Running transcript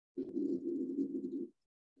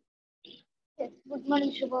Yes. Good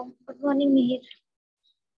morning, Shubham. Good morning, Mihir.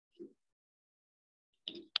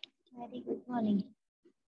 Very good morning.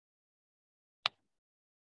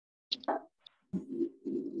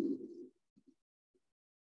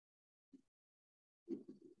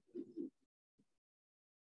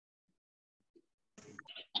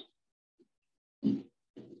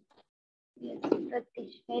 Yes,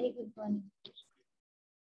 Pratish. Very good morning.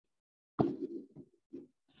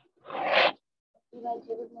 Shivaji,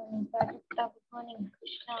 good morning. Pradipta, good morning.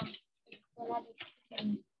 Krishna, Sonali, good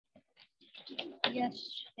morning. Yes,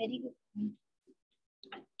 very good morning.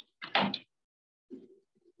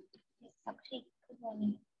 Yes, Sakshi, good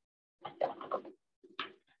morning.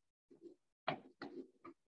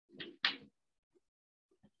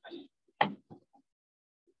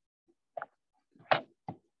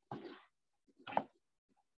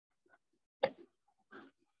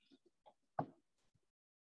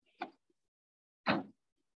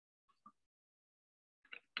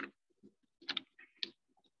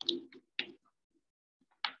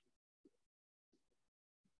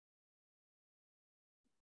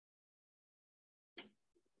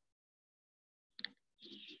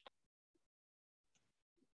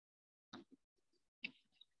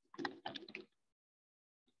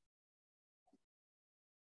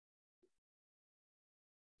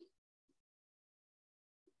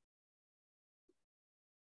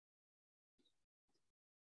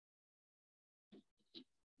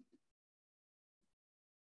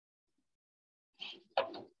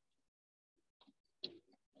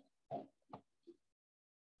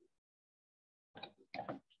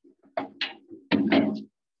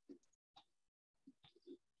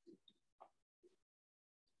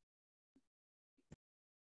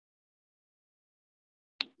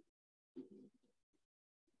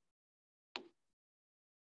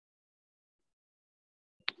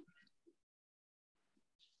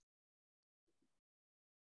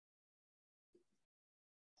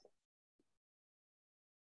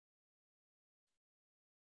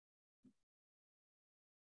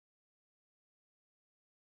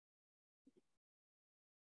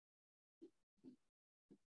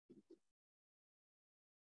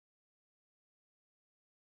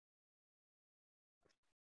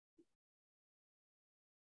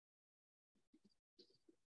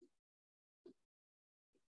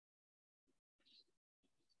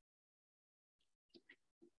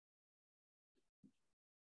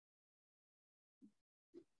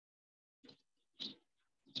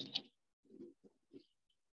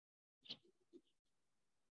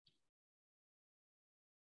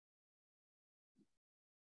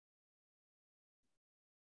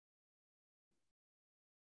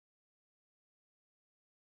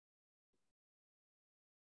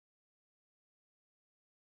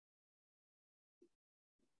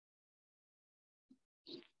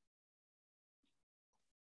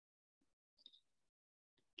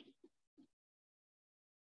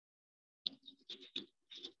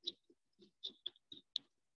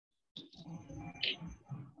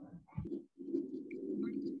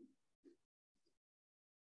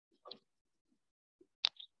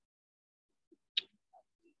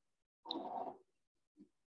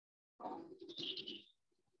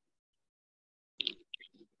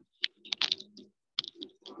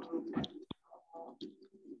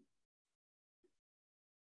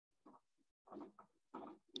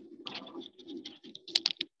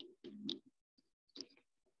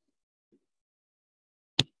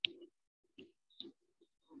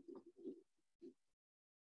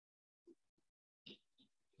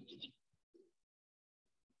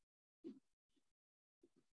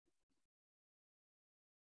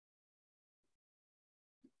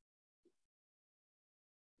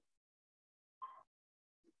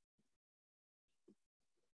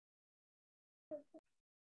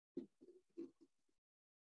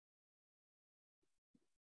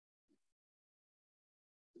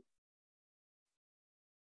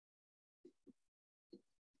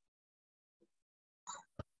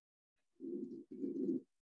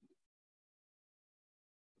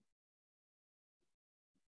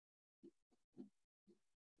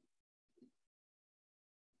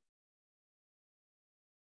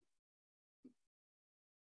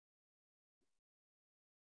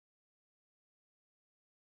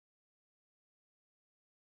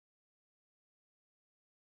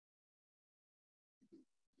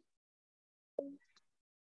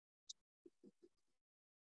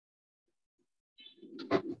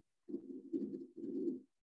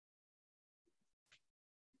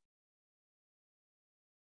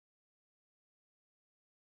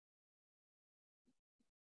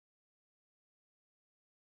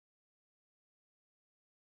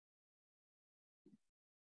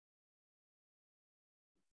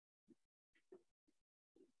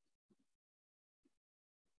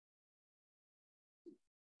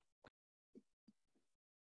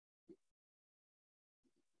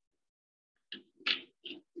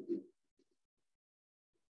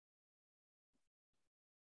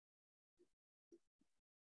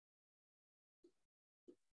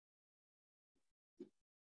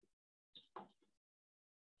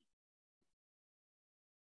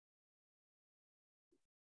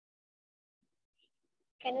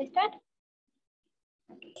 Can we start?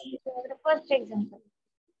 Okay. So the first example.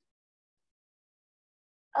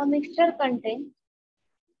 A mixture contains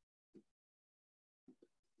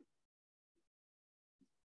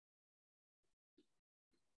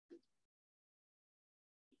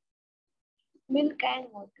milk and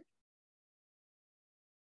water.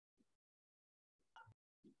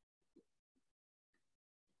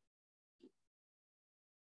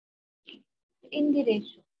 In the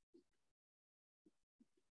ratio.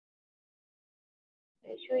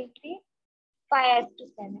 Ratio is the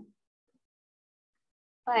 5:7.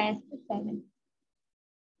 5:7.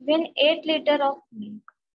 When 8 liter of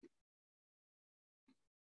milk,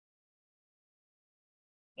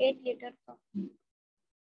 8 liters of milk,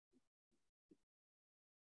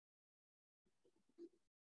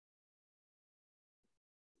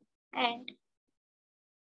 and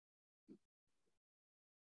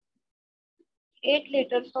 8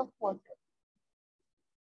 liters of water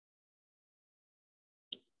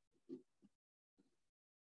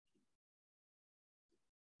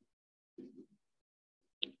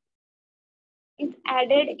is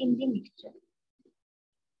added in the mixture.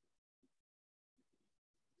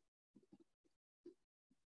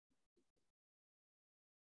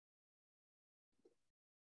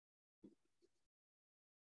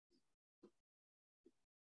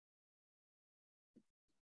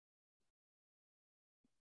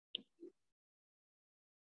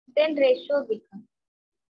 Then ratio becomes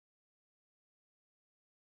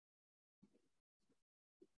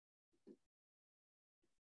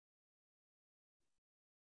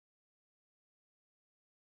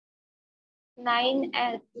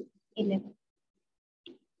 9:11.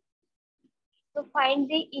 So find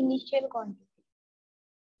the initial quantity.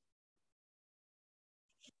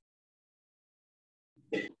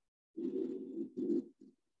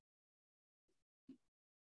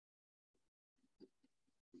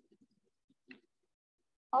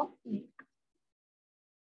 Of milk.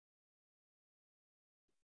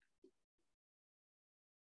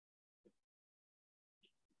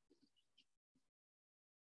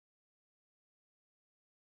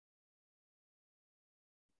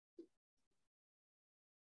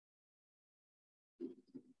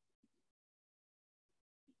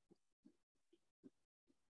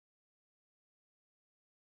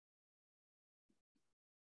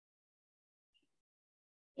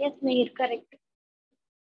 Yes, Meher, correct.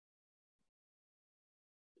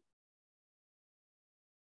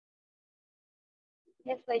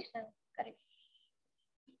 Yes, Vaishnav, correct.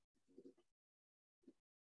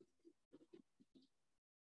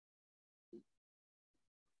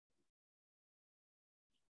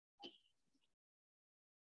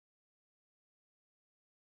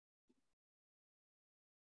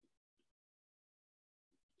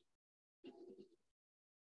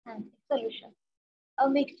 Solution. A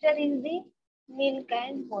mixture is the milk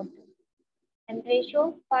and water, and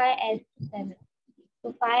ratio 5:7.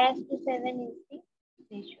 So 5:7 is the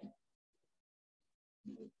ratio.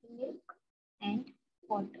 Milk and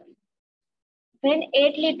water. When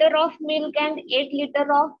 8 liter of milk and 8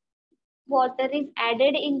 liter of water is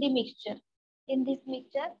added in the mixture, in this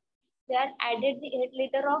mixture, they are added the 8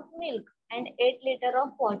 liter of milk and 8 liter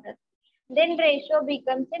of water. Then ratio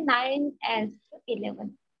becomes a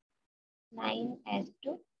 9:11.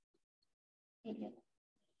 9:11.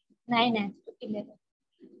 9:11.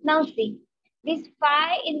 Now see, this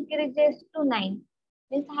 5 increases to 9.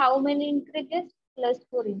 Means how many increases? Plus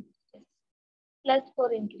 4 increases. Plus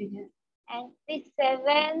 4 increases. And this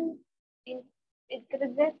 7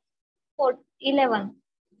 increases 4, 11.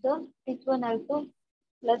 So this one also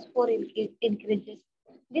plus 4 increases.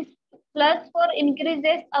 This plus 4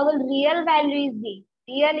 increases, our real value is the,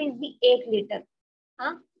 real is the 8 liter.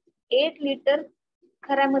 8 liter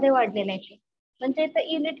खऱ्यामध्ये वाढलेला आहे. म्हणजे इथं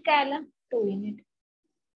unit काय आलं? 2 unit.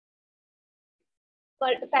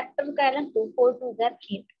 Factor काय आलं? 2, 4 2 are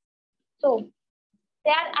 8. So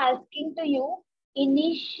they are asking to you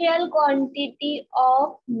initial quantity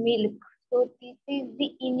of milk. So this is the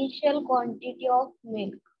initial quantity of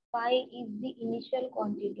milk. 5 is the initial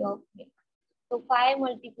quantity of milk. So 5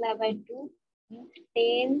 multiplied by 2 means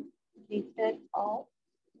 10 liters of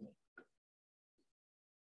milk.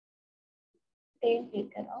 10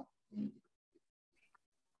 liters of milk.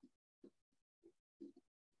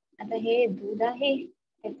 आता हे दूध आहे,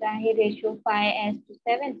 त्याचा आहे ratio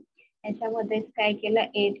 5:7. याच्यामध्येच काय केलं?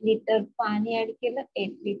 8 litre पाणी add केलं,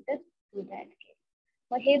 8 लिटर दूध ऍड केलं.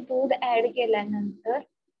 मग हे दूध ऍड केल्यानंतर,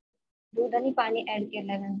 दूध आणि पाणी ऍड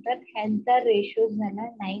केल्यानंतर ह्यांचा रेशो झाला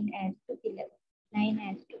 9:11.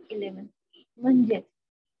 9:11 म्हणजे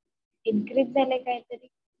इन्क्रीज झाले, काहीतरी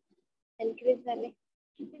इन्क्रीज झाले.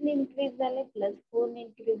 किती इन्क्रीज झाले? +4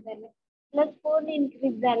 इन्क्रीज झाले. +4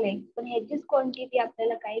 इन्क्रीज झाले, पण ह्याचीच क्वांटिटी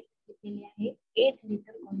आपल्याला काय दिलेली आहे? 8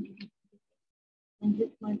 लिटर क्वांटिटी. म्हणजे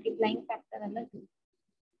मल्टिप्लाइंग फॅक्टर आला 2.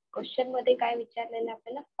 क्वेश्चन मध्ये काय विचारलेलं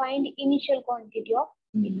आपल्याला? Find initial quantity of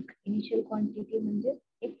milk. Initial quantity म्हणजे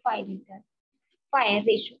 5 litre. 5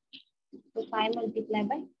 ratio. So 5 multiplied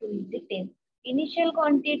by 2 is the 10. Initial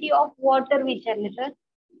quantity of water विचारले तर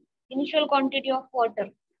initial quantity of water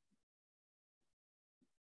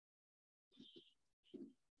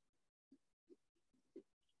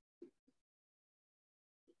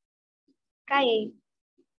काय येईल?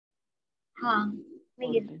 हा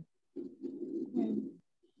नाही येत.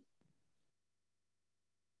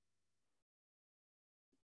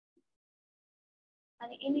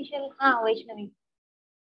 आणि इनिशियल हा वैष्णवी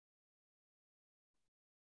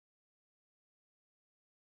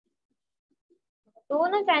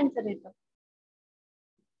दोनच आन्सर येतो.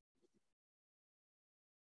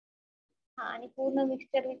 हा आणि पूर्ण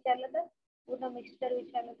मिक्सचर विचारलं तर? पूर्ण मिक्सचर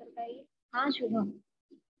विचारलं तर काय येईल? हा शुभम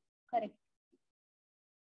करेक्ट.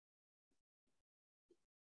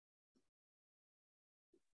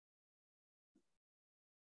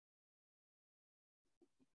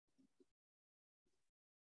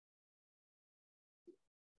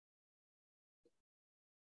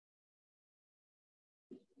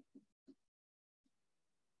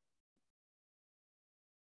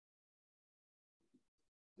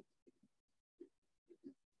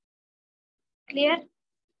 क्लिअर?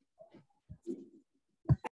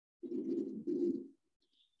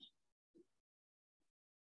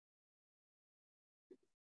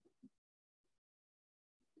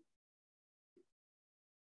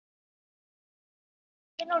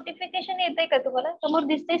 हे नोटिफिकेशन येतंय का तुम्हाला? समोर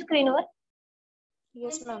दिसतंय स्क्रीनवर?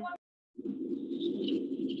 Yes ma'am.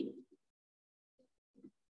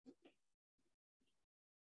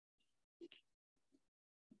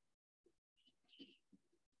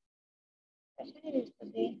 कशाने दिसतं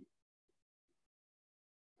ते?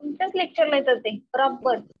 तुमच्याच लेक्चरला येतं ते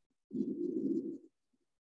प्रॉपर.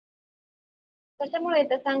 कशामुळे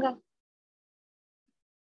येतं सांगा?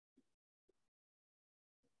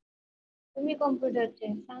 तुम्ही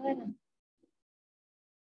कॉम्प्युटरचे सांगा ना.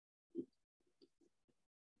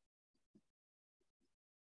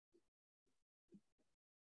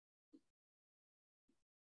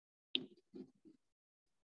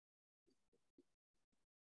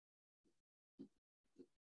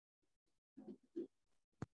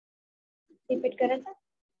 रिपीट करायचं?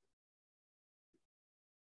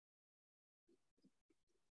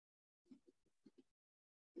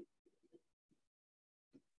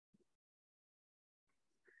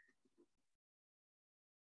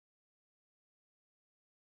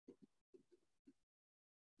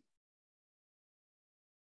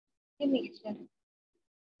 हे मिक्सचर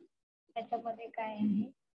त्याच्यामध्ये काय आहे?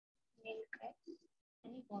 मिल्क आहे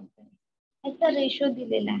आणि वॉटर. ह्याचा रेशो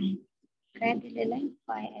दिलेला आहे. काय दिलेला आहे?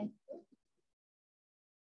 5:7.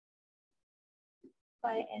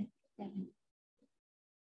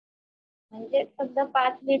 म्हणजे समजा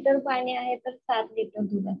 5 लिटर पाणी आहे तर 7 लिटर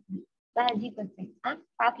दूध असेल. साहजिकच आहे.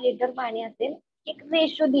 5 लिटर पाणी असेल, एक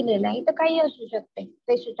रेशो दिलेला आहे. इथं काही असू शकते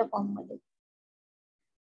रेशोच्या फॉर्म मध्ये.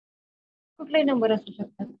 कुठलाही नंबर असू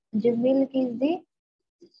शकतात. म्हणजे milk is the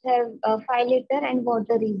 5 litre and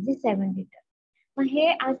water is the 7 litre. मग हे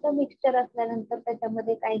असं मिक्सचर असल्यानंतर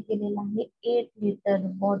त्याच्यामध्ये काय केलेलं आहे? 8 लिटर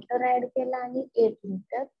वॉटर ऍड केला आणि 8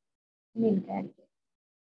 लिटर मिल्क ऍड केलं.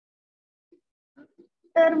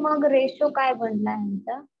 तर मग रेशो काय बनला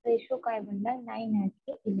यांचा? रेशो काय बनला?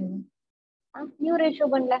 9:11. न्यू रेशो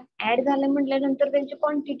बनला. ऍड झालं म्हटल्यानंतर त्यांची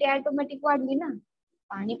क्वांटिटी ऑटोमॅटिक वाढली ना.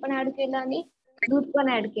 पाणी पण ऍड केलं आणि दूध पण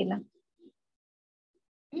ऍड केलं.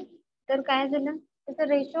 तर काय झालं? त्याचा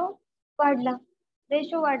रेशो वाढला.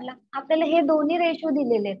 रेशो वाढला. आपल्याला हे दोन्ही रेशो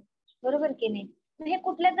दिलेले आहेत. बरोबर की नाही? हे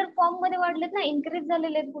कुठल्या तर फॉर्म मध्ये वाढलेत ना, इन्क्रीज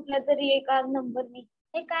झालेले आहेत कुठल्या तरी एका नंबरनी.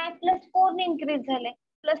 हे काय +4 ने इन्क्रीज झालंय.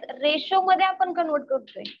 प्लस रेशो मध्ये आपण कन्वर्ट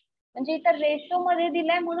करतोय. म्हणजे इथं रेशो मध्ये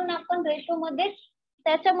दिलाय म्हणून आपण रेशो मध्ये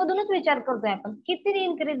त्याच्यामधूनच विचार करतोय आपण किती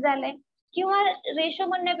इन्क्रीज झालंय. किंवा रेशो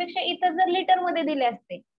म्हणण्यापेक्षा इथं जर लिटर मध्ये दिले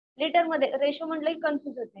असते, लिटर मध्ये रेशो म्हणलं की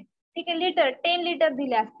कन्फ्युज होते. ठीक आहे, लिटर 10 लिटर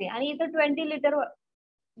दिले असते आणि इथं 20 लिटर.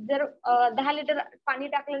 जर 10 लिटर पाणी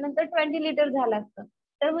टाकल्यानंतर 20 लिटर झालं असतं,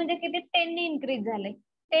 तर म्हणजे किती 10 ने इन्क्रीज झाले.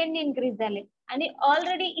 10 इन्क्रीज झाले. आणि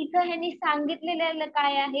ऑलरेडी इथं ह्यांनी सांगितलेलं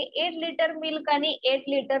काय आहे? 8 लिटर मिल्क आणि 8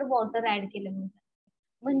 लिटर वॉटर ऍड केलं म्हणतात.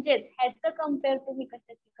 म्हणजेच ह्याचं कम्पेअर तुम्ही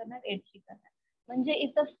कशाशी करणार? 8 शी करणार. म्हणजे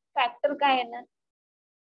इथं फॅक्टर काय येणार?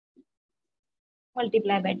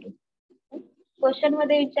 Multiply by 2. क्वेश्चन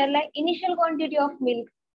मध्ये विचारलाय initial quantity of milk.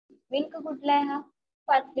 Milk कुठला आहे? हा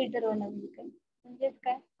 5 लिटर वाला मिल्क आहे. म्हणजेच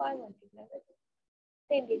काय? 5 मल्टिप्लाय बाय 2.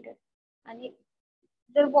 10 लिटर आणि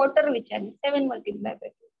जर वॉटर विचारली 7 multiply by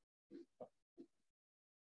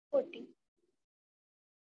 40.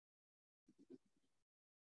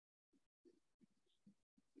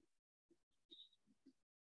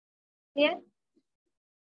 Clear?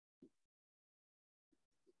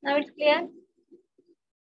 Now it's clear?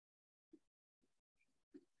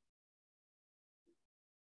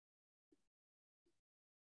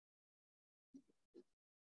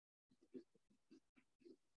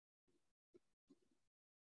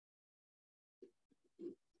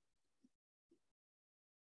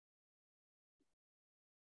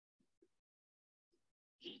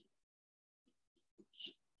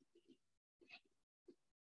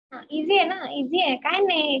 Easy आहे ना, इझी आहे, काय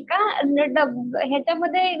नाही का.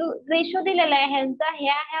 ह्याच्यामध्ये रेशो दिलेला आहे ह्यांचा,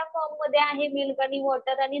 ह्या फॉर्म मध्ये आहे मिल्क आणि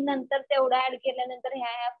वॉटर, आणि नंतर तेवढा ऍड केल्यानंतर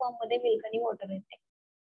ह्या फॉर्म मध्ये मिल्क आणि वॉटर येते.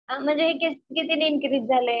 म्हणजे हे कितीने इन्क्रीज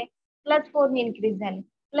झाले, +4 ने इन्क्रीज झाले.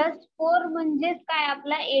 +4 म्हणजेच काय,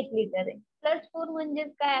 आपला 8 लिटर आहे. +4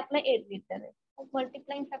 म्हणजेच काय, आपला 8 लिटर आहे.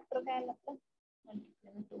 मल्टिप्लाइंग फॅक्टर काय आला आपला,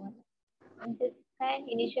 मल्टिप्लाइंग 2 आला. म्हणजे काय,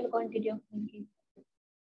 इनिशियल क्वांटिटी ऑफ मिल्क.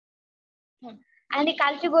 आणि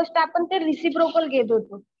कालची गोष्ट आपण ते रिसिप्रोकल घेत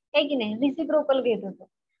होतो, हे की नाही, रिसिप्रोकल घेत होतो.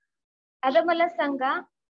 आता मला सांगा,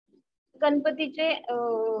 गणपती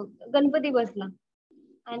बसला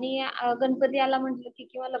आणि गणपती आला म्हटलं की,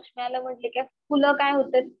 किंवा लक्ष्मी आला म्हटले की फुलं काय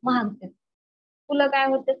होतात, महागतात. फुलं काय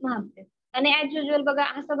होतात, महागतात. आणि ऍज युजल बघा,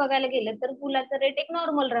 असं बघायला गेलं तर फुलाचा रेट एक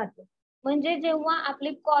नॉर्मल राहतो. म्हणजे जेव्हा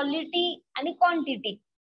आपली क्वालिटी आणि क्वांटिटी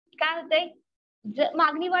काय होतंय,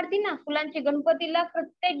 मागणी वाढती ना फुलांची, गणपतीला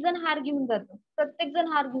प्रत्येक जण हार घेऊन जातो, प्रत्येक जण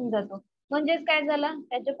हार घेऊन जातो. म्हणजेच काय झालं,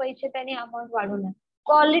 त्याचे पैसे त्याने अमाऊंट वाढवणार.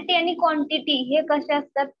 क्वालिटी आणि क्वांटिटी हे कसे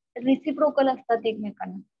असतात, रिसिप्रोकल असतात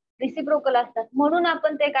एकमेकांना, रिसिप्रोकल असतात. म्हणून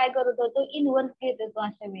आपण ते काय करत होतो, इनवर्स घेत होतो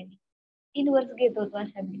अशा वेळी, इनवर्स घेत होतो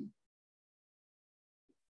अशा वेळी.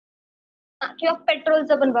 किंवा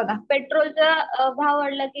पेट्रोलचं पण बघा, पेट्रोलचा भाव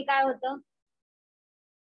वाढला की काय होतं,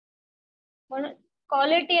 म्हणून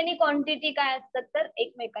क्वालिटी आणि क्वांटिटी काय असतात, तर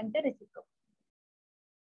एकमेकांचे reciprocal.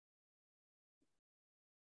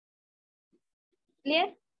 Clear?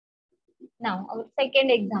 Now our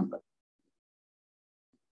second example.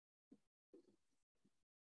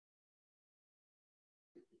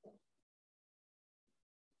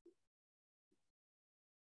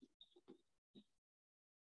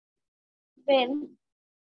 When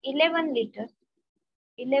 11 liters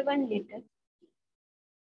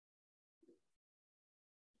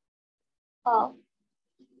of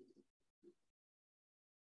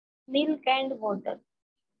milk and water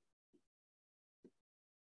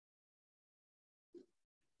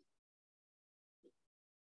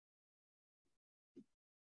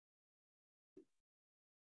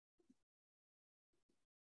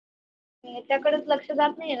याच्याकडेच लक्ष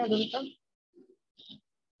जात नाहीये ना तुमचं,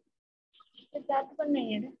 ते जात पण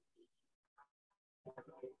नाहीये ना.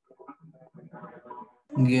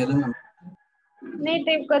 गेलं ना. नाही,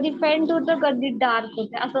 ते कधी फेंट होतं, कधी डार्क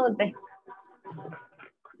होतं, असं होतंय.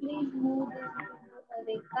 प्लीज मूव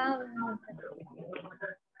अरे का होतं.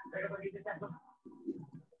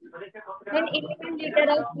 When 11 liter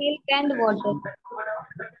of milk and water,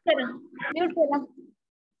 करा म्यूट करा,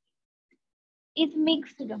 is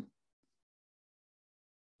mixed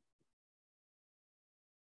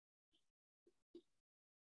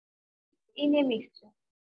in a mixture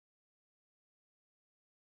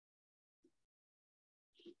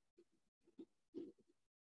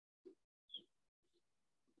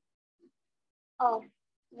of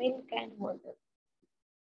milk and water,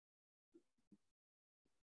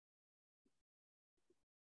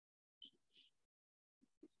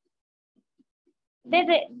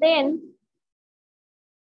 then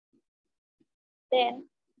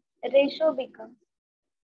ratio becomes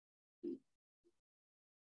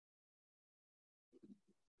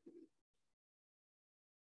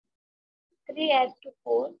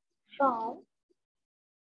 3:4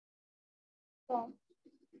 from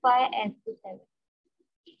 5:7.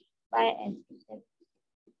 5:7.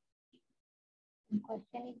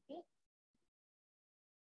 Question is,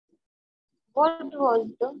 what was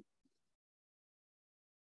the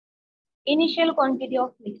initial quantity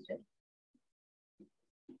of mixture?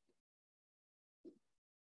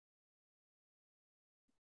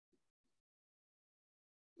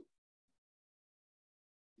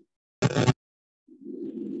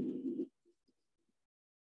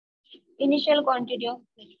 Initial quantity of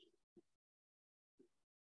mixture.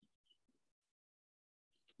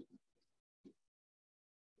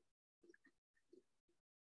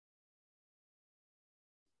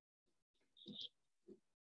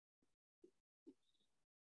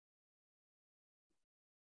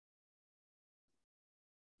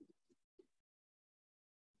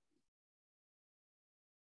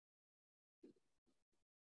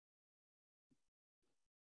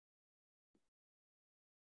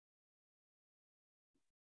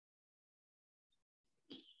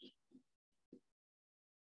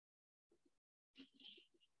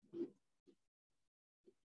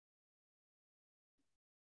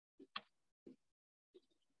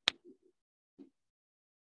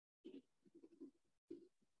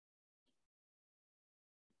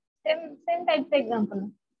 Same same टाइपचं example.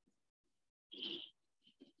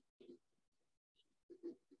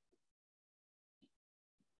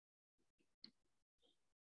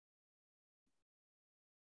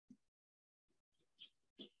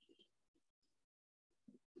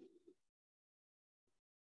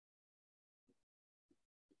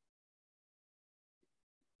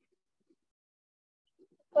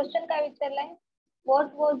 Question काय विचारलाय,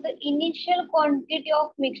 what was the initial quantity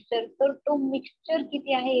of mixture. तर तो mixture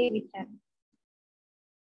किती आहे हे विचार.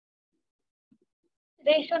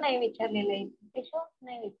 Ratio नाही विचारलेला आहे, रेशो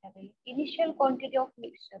नाही विचारलेला, initial quantity of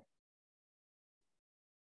mixture.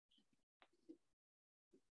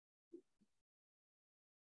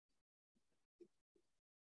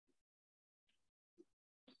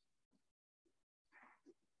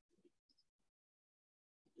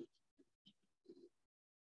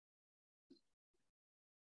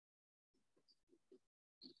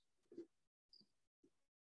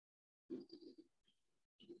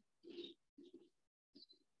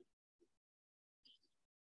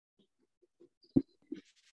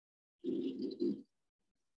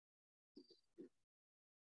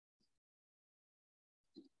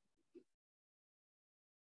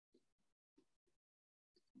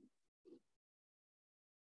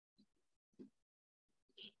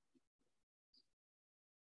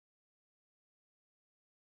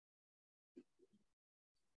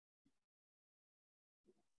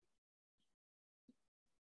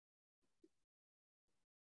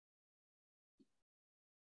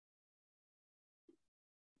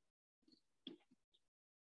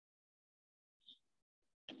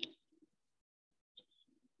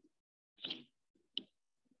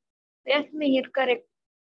 Yes, Mihir, correct.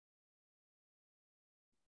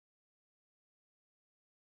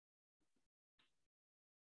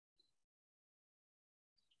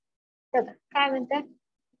 काय म्हणतात,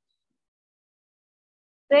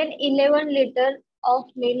 when 11 liter of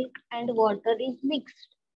milk and water is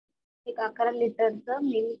mixed. एक 11 लिटरचं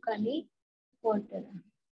मिल्क आणि वॉटर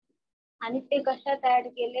आणि ते कशात ऍड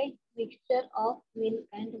केले, mixture of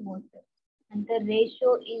milk and water. and the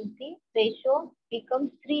ratio is the ratio becomes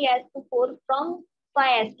 3:4 from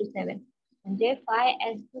 5:7. म्हणजे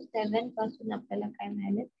 5:7 पासून आपल्याला काय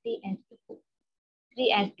मिळालं, 3:4.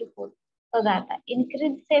 3:4. बघा आता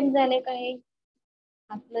इन्क्रीज सेम झाले का, हे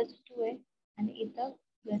हा +2 आहे आणि इथं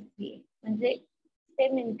 +3 आहे, म्हणजे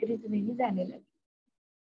सेम इन्क्रीज वेगळी झालेलं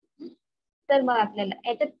आहे. तर मग आपल्याला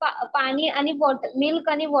याच्यात पाणी आणि वॉटर, मिल्क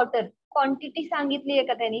आणि वॉटर क्वांटिटी सांगितली आहे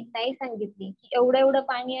का त्यांनी, नाही सांगितली की एवढं एवढं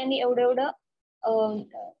पाणी आणि एवढं एवढं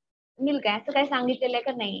मिल्क आहे, असं काही सांगितलेलं आहे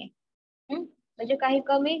का, नाहीये. म्हणजे काही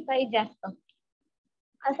कमी काही जास्त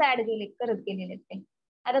असं ऍड केले करत गेलेले ते.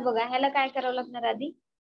 आता बघा ह्याला काय करावं लागणार, आधी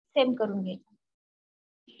सेम करून घ्यायचं.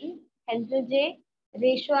 ह्यांचं जे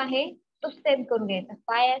रेशो आहे तो सेम करून घ्यायचा.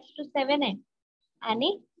 5:7 आहे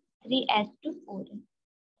आणि 3:4 आहे.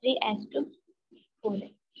 3:4 आहे.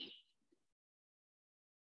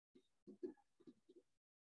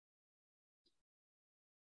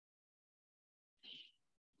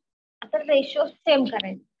 आता रेशो सेम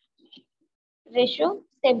करायचा, रेशो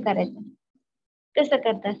सेम करायचा. कसं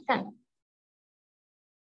करतात सांग.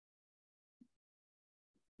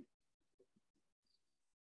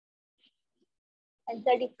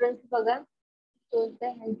 ह्यांचा डिफरन्स बघा, तो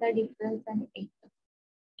ह्यांचा डिफरन्स आहे 1.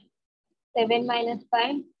 7 -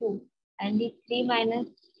 5 2 आणि 3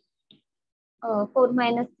 - 4 -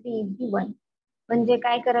 3 is 1. म्हणजे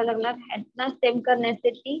काय करावं लागणार, ह्यांना सेम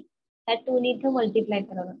करण्यासाठी ह्या 2 ने इथं मल्टिप्लाय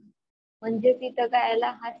करावं लागणार. म्हणजे तिथं काय आला,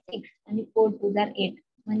 हा 6 आणि 4 × 2 = 8.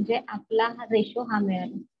 म्हणजे आपला हा रेशो हा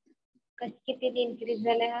मिळाला. किती इन्क्रीज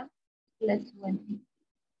झाला, हा +1.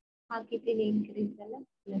 हा किती इन्क्रीज झाला,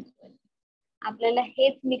 +1. आपल्याला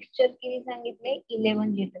हेच मिक्सचर किती सांगितले, 11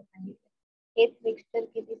 लिटर सांगितले. हेच मिक्सचर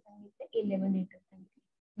किती सांगितले, 11 लिटर सांगितले.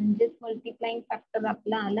 म्हणजेच मल्टिप्लाइंग फॅक्टर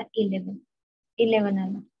आपला आला 11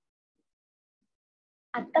 आला.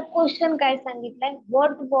 आता क्वेश्चन काय सांगितलंय,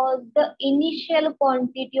 what was the initial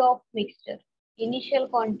quantity of mixture. Initial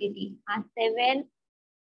quantity हा 7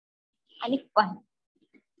 आणि 5.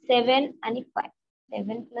 7 आणि 5.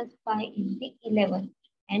 7 + 5 = 11.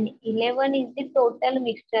 and 11 is the total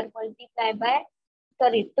mixture multiplied by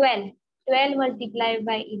 12. 12 multiplied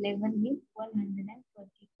by 11 means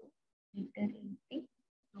 142 liter is the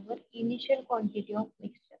our initial quantity of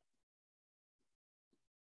mixture.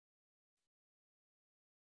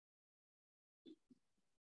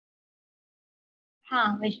 हा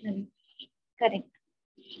वैष्णवी, करेक्ट.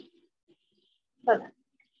 बघा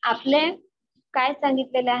आपले काय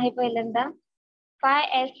सांगितलेलं आहे, पहिल्यांदा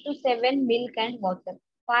 5:7 मिल्क अँड वॉटर.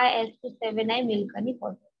 5:7 आहे मिल्क आणि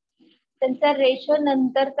वॉटर. त्यांचा रेशो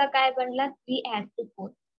नंतरचा काय बनला, 3:4.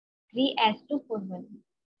 3:4 बनलं.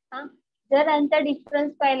 हा, जर यांचा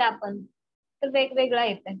डिफरन्स पाहिला आपण तर वेगवेगळा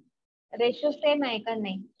येत. रेशो सेम आहे का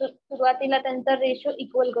नाही, सुरुवातीला त्यांचा रेशो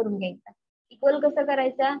इक्वल करून घ्यायचा. इक्वल कसं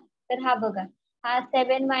करायचा, तर हा बघा, हा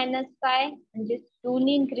 7-5 म्हणजे 2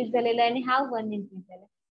 ने इन्क्रीज झालेला आहे आणि हा 1 ने इन्क्रीज झाला.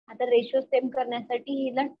 आता रेशो सेम करण्यासाठी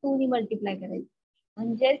हिला 2 ने मल्टिप्लाय करायचं.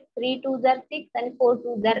 म्हणजे 3 2 6 आणि 4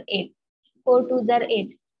 2 8. 4 2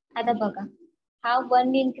 8. आता बघा, हा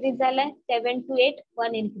 1 इन्क्रीज झालाय, 7 to 8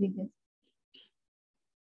 1 इन्क्रीज.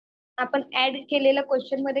 आपण ऍड केलेल्या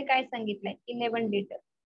क्वेश्चन मध्ये काय सांगितलंय, 11 लिटर.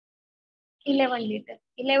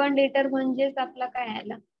 11 लिटर म्हणजेच आपला काय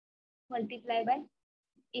आला, मल्टिप्लाय बाय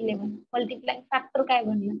 11. मल्टिप्लाय फॅक्टर काय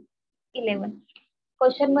बनलं, 11.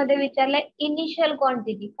 क्वेश्चन मध्ये विचारलंय इनिशियल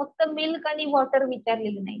क्वांटिटी, फक्त मिल्क आणि वॉटर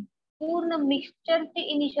विचारलेलं नाही, पूर्ण मिक्सचरची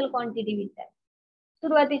इनिशियल क्वांटिटी विचार,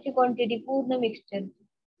 सुरुवातीची क्वांटिटी पूर्ण मिक्सचरची.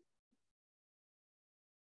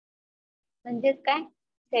 म्हणजेच काय,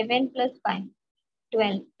 7 + 5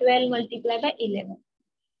 12. 12 मल्टिप्लाय बाय 11,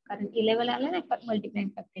 कारण 11 आलं ना multiplying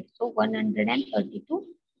factor. So 132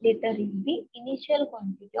 liter is the initial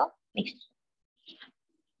quantity of mixture.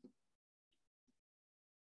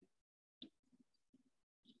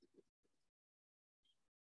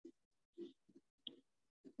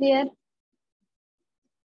 Clear?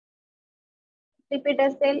 Repeat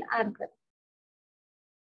असेल R कर.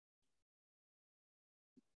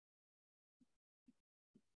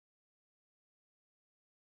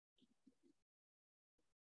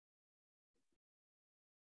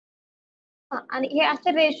 आणि हे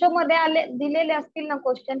असे रेशो मध्ये आले दिलेले असतील ना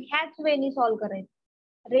क्वेश्चन, ह्याच वेनी सॉल्व्ह करायचे.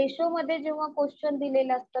 रेशो मध्ये जेव्हा क्वेश्चन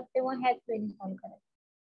दिलेले असतात तेव्हा ह्याच वेनी सॉल्व्ह करायचे.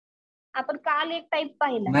 आपण काल एक टाइप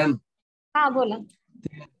पाहिला. मॅम, हा बोला.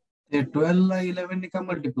 ते 12 ला 11 ने का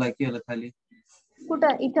मल्टिप्लाय केलं खाली?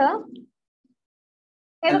 कुठं, इथं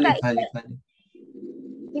हे बघा, खाली खाली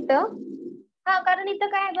इथं. हा, कारण इथं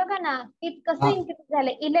काय आहे बघा ना, कसं इन्क्रीज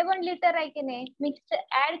झालंय, 11 लिटर आहे की नाही. मिक्स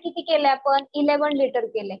ऍड किती केले आपण, 11 लिटर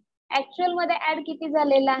केले. ऍक्च्युअल मध्ये ऍड किती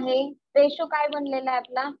झालेला आहे, रेशो काय बनलेला आहे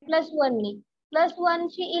आपला, +1 नी. +1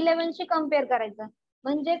 शी 11 शी कम्पेअर करायचं,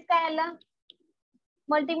 म्हणजेच काय आला,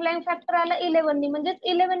 मल्टिप्लाइंग फॅक्टर आला 11 नी, म्हणजेच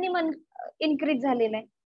 11 नी इन्क्रीज झालेला आहे.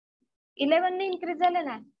 11 ने इन्क्रीज झाले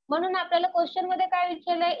ना, म्हणून आपल्याला क्वेश्चन मध्ये काय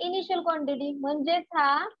विचारलंय, इनिशियल क्वांटिटी. म्हणजेच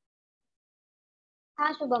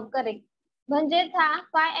हा शुभम करेक्ट. म्हणजेच हा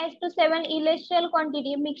 5:7 इनिशियल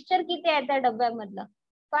क्वांटिटी. मिक्सचर किती आहे त्या डब्यामधलं,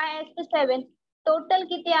 5:7. टोटल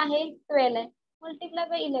किती आहे, 12 आहे. Multiply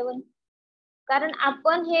by 11. कारण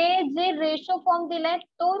आपण हे जे रेशो फॉर्म दिलाय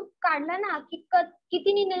तो काढला ना, की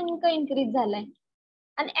किती नेमकं इन्क्रीज झालाय.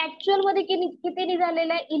 आणि ऍक्च्युअल मध्ये किती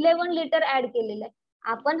झालेलं आहे, 11 लिटर ऍड केलेलं आहे.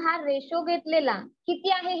 आपण हा रेशो घेतलेला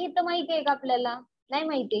किती आहे हे तर माहिती आहे का आपल्याला, नाही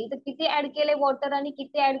माहितीये. तर किती ऍड केले वॉटर आणि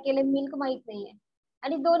किती ऍड केले मिल्क माहित नाहीये.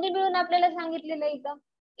 आणि दोन्ही मिळून आपल्याला सांगितलेलं आहे इथं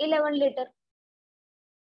 11 लिटर.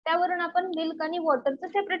 त्यावरून आपण मिल्क आणि वॉटरचं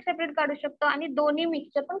सेपरेट सेपरेट काढू शकतो आणि दोन्ही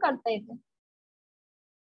मिक्सचर पण काढता येते.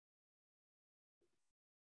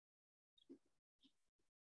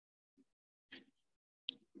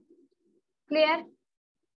 क्लिअर?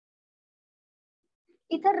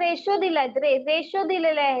 इथं रेशो दिलाय, रेशो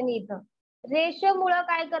दिलेला आहे इथं. रेशो मुळे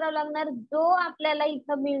काय करावं लागणार, जो आपल्याला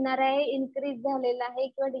इथं मिळणार आहे इन्क्रीज झालेला आहे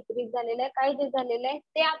किंवा डिक्रीज झालेला आहे, काय जे झालेलं आहे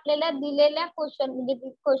ते आपल्याला दिलेल्या क्वेश्चन म्हणजे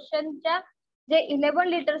क्वेश्चनच्या जे 11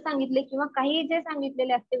 लिटर सांगितले किंवा काही जे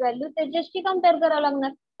सांगितलेले असते व्हॅल्यू त्याच्याशी कम्पेअर करावं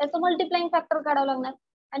लागणार, त्याचं मल्टिप्लाइंग फॅक्टर काढावं लागणार.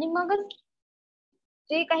 आणि मगच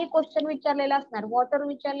जे काही क्वेश्चन विचारलेलं असणार, वॉटर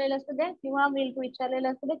विचारलेलं असू दे किंवा मिल्क विचारलेलं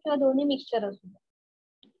असू दे किंवा दोन्ही मिक्सचर असू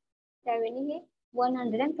दे, त्यावेळी हे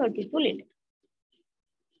 132 litre.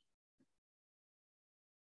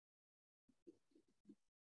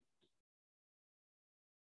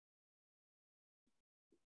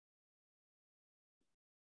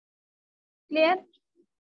 Clear?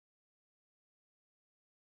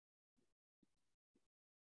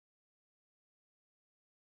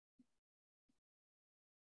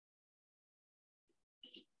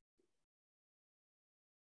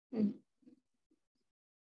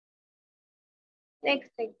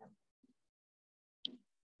 Next exam.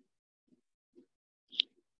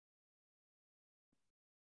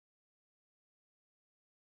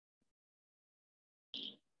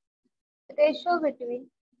 Ratio between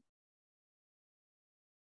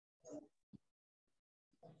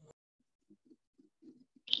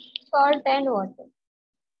salt and water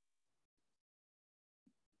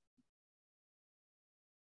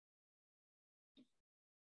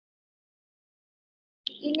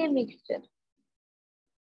in a mixture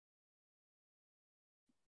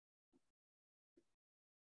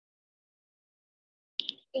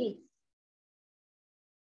is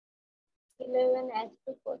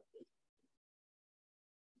 11:40.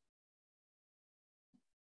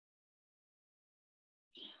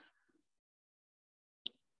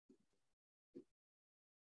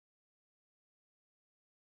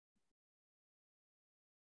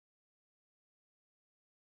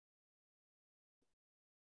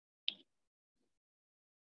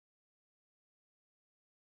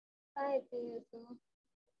 काय ते असं?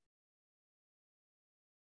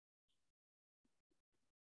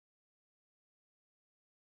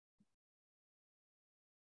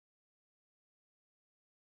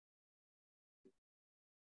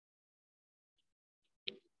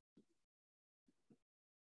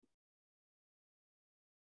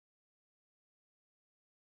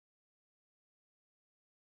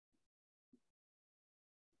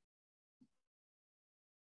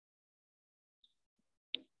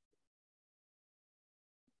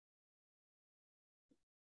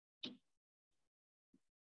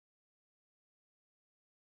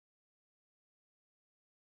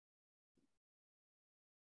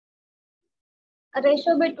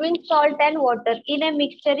 Ratio between salt and water in a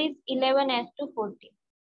mixture is 11:14.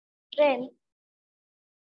 Then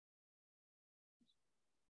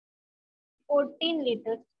 14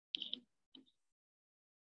 liters,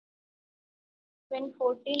 when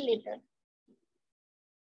 14 liters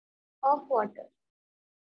of water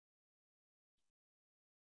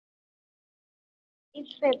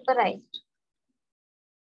is vaporized,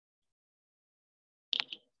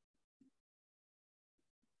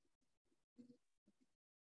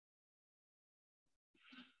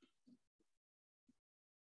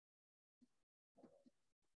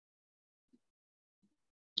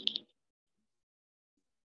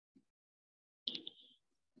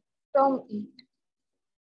 from it,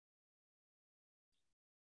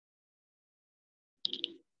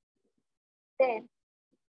 then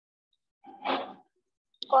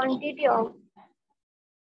quantity of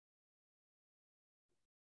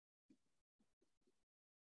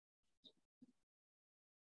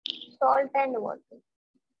salt and water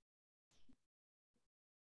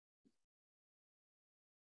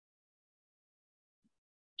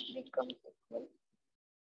becomes equal.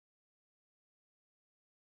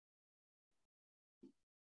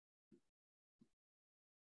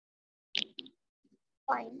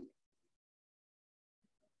 Find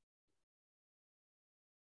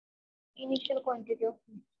initial quantity of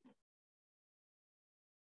mix.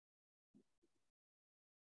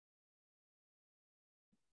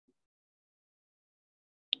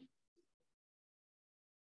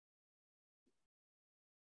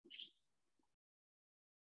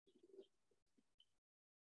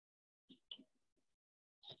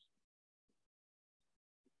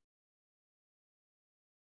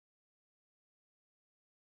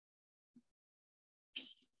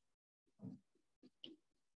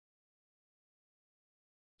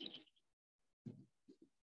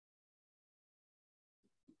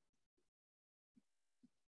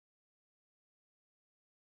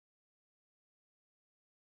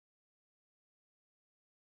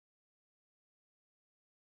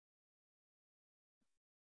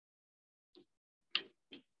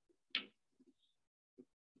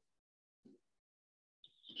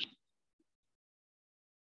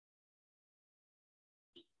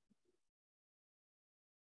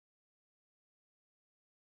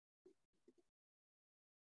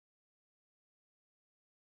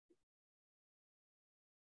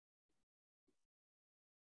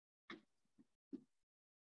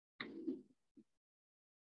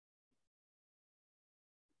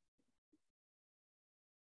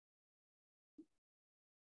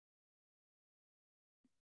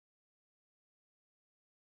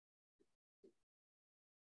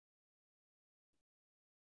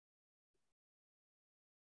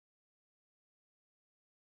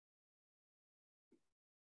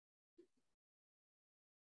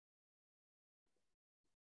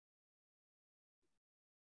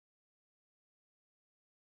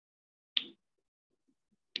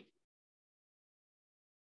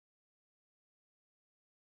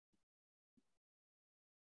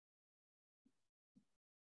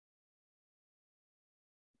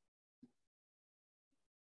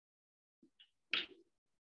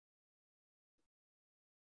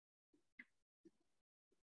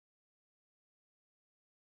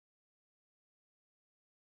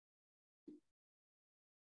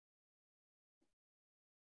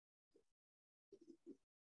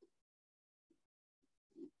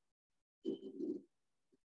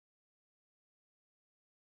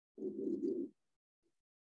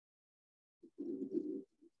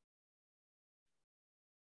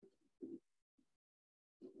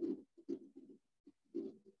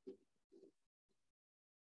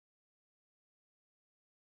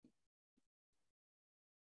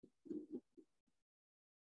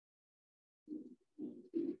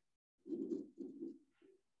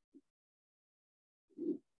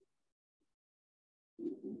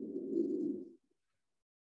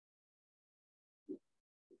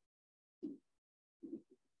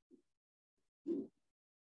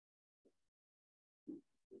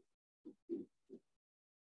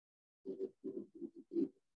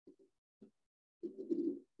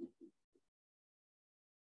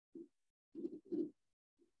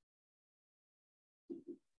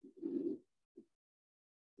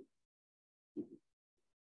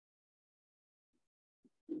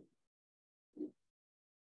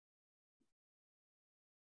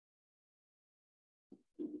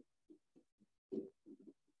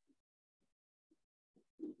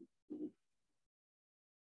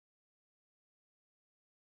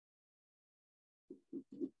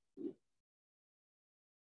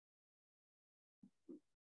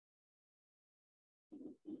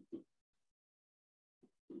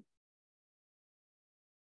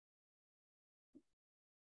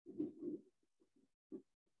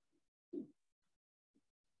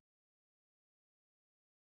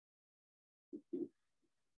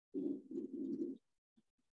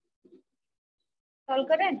 Solve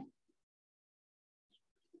करें.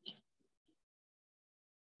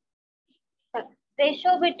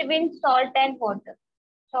 Ratio between salt and water.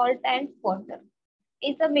 Salt and water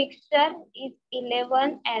is a mixture is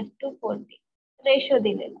 11:40. Ratio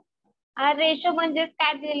दिलेला. हा ratio म्हणजे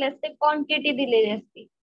काय दिलेलं असते, quantity दिलेली असते.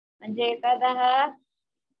 म्हणजे एखादा हा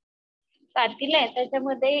पाटील आहे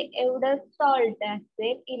त्याच्यामध्ये एवढं सॉल्ट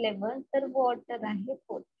असते 11 तर वॉटर आहे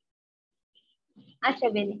 40. अशा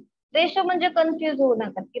वेळी रेशो म्हणजे कन्फ्युज होऊ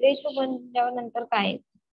नका की रेशो बनल्यानंतर काय.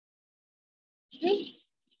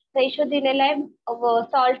 रेशो दिलेला आहे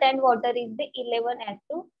salt and water is the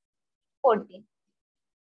 11:40.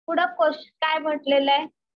 पुढं काय म्हटलेलं आहे,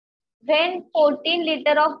 when 14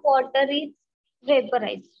 liter of water is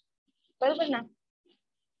vaporized. बरोबर ना,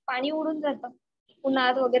 पाणी उडून जातं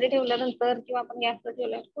उन्हात वगैरे ठेवल्यानंतर किंवा आपण गॅसवर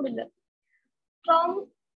ठेवल्यावर उडून जातं. From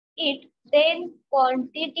it then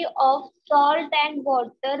quantity of salt and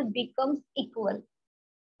water becomes equal.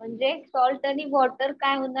 म्हणजे सॉल्ट आणि वॉटर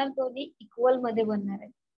काय होणार, दोन्ही इक्वल मध्ये बनणार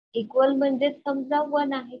आहे. इक्वल म्हणजे समजा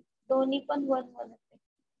 1 आहे, दोन्ही पण 1 असते.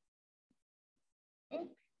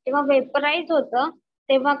 जेव्हा वेपराइज होतं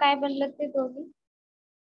तेव्हा काय बनलं, ते दोन्ही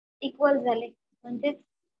इक्वल झाले म्हणजे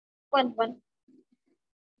 1.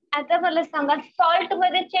 आता मला सांगा सॉल्ट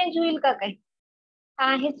मध्ये चेंज होईल का काय. हा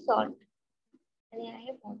आहे सॉल्ट आणि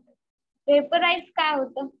आहे वॉटर. वेपराइज काय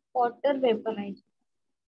होतं, वॉटर वेपराइज.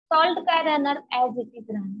 सॉल्ट काय राहणार, ऍज इट इज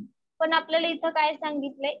राहणार. पण आपल्याला इथं काय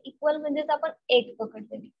सांगितलंय, इक्वल म्हणजेच आपण 1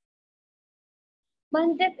 पकडले.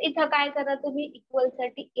 म्हणजेच इथं काय करा तुम्ही, इक्वल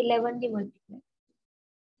साठी 11 ने मल्टिप्लाय.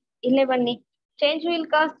 11 ने चेंज होईल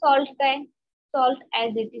का सॉल्ट, काय सॉल्ट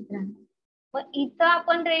ऍज इट इज राहणार. मग इथं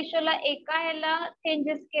आपण रेशोला एका ह्याला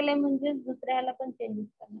चेंजेस केले म्हणजे दुसऱ्या ह्याला पण चेंजेस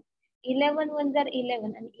करणार. 11 1 जर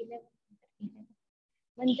 11 आणि 11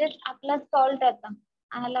 म्हणजेच आपला सॉल्ट आता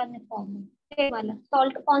आला नाही फॉर्म. ते मला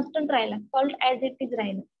सॉल्ट कॉन्स्टंट राहिला, सॉल्ट ऍज इट इज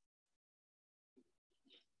राहिला.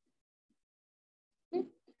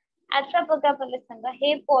 आता बघा मला सांगा,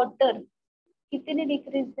 हे वॉटर कितीने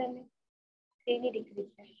डिक्रीज झाले, 3 ने डिक्रीज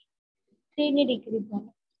झाले. 3 ने डिक्रीज झाले.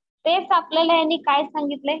 तेच आपल्याला यांनी काय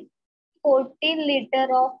सांगितलंय, 14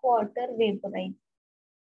 लिटर ऑफ वॉटर वेपराइज.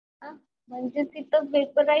 म्हणजे तिथं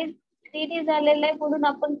वेपराइज 3 ने झालेलं आहे म्हणून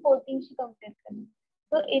आपण 14 शी कम्पेअर करणार.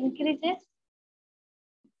 सो इन्क्रीजेस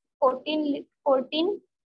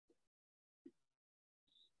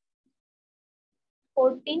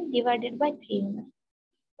 14 डिवायडेड बाय 3 होणार.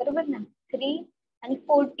 बरोबर ना, 3 आणि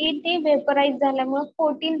 14 ते वेपराइज झाल्यामुळे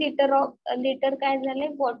 14 लिटर काय झालंय,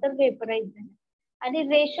 वॉटर वेपराइज झालं. आणि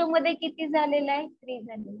रेशो मध्ये किती झालेलं आहे, 3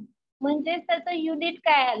 झालेलं आहे. म्हणजे त्याचं युनिट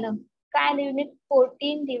काय आलं, युनिट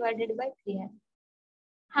 14 डिवायडेड बाय 3 आलं.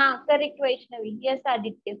 हा करेक्ट वैष्णवी, यस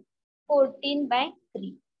आदित्य,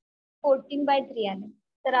 14/3. 14/3 आलं.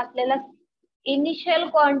 तर आपल्याला इनिशियल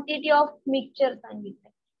क्वांटिटी ऑफ मिक्सचर सांगितलं.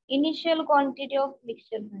 इनिशियल क्वांटिटी ऑफ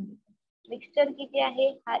मिक्सचर सांगितलं. मिक्सचर किती आहे,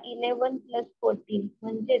 हा 11 + 14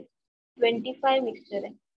 म्हणजे 25 मिक्सचर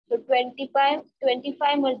आहे. तो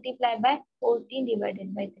 25 multiply by 14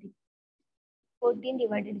 divided by 3. 14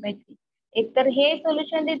 divided by 3. एकतर हे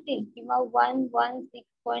सोल्युशन देतील किंवा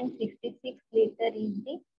 116.66 litre is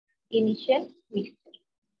the initial mixture.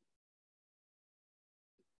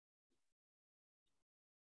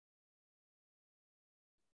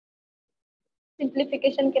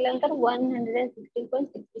 Simplification केल्यानंतर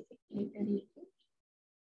 116.66 litre is the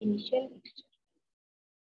initial mixture.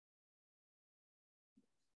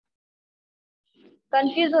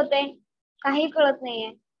 Confuse होते, काही कळत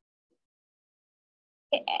नाहीये.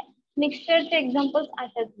 मिक्सचरचे एक्झाम्पल्स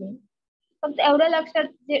अशाच नाही. फक्त एवढं लक्षात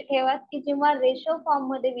ठेवा की जेव्हा रेशो फॉर्म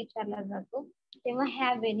मध्ये विचारला जातो तेव्हा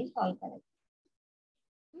ह्या वेनी सॉल्व्ह करायचं.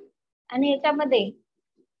 आणि ह्याच्यामध्ये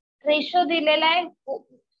रेशो दिलेला आहे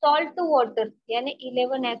सॉल्ट टू वॉटर, याने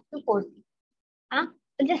 11:40.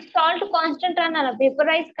 म्हणजे सॉल्ट कॉन्स्टंट राहणार,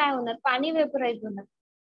 वेपराइज काय होणार, पाणी वेपराइज होणार.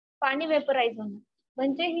 पाणी वेपराइज होणार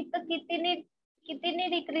म्हणजे इथं कितीने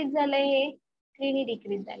डिक्रीज झालंय, हे 3 ने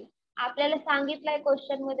डिक्रीज झालं. आपल्याला सांगितलंय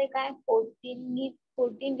क्वेश्चन मध्ये काय,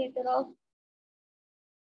 14 litre of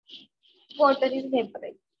water is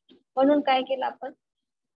vaporise. म्हणून काय केलं आपण,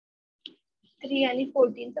 3 आणि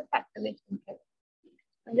 14चं फॅक्टरायझेशन केलं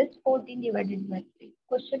म्हणजे 14 डिवायडेड बाय 3.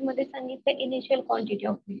 क्वेश्चन मध्ये सांगितलं इनिशियल क्वांटिटी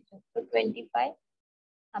ऑफ मिक्सचर, तर 25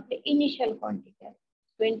 आपले इनिशियल क्वांटिटी आहे.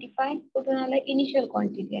 25 कुठून आलं, इनिशियल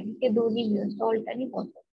क्वांटिटी आहे. ते दोन्ही मिळून सॉल्ट आणि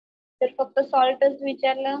वॉटर. तर फक्त सॉल्टच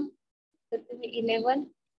विचारलं तर तुम्ही 11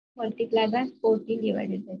 multiply by 14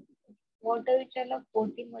 divided by 3. Water विचारलं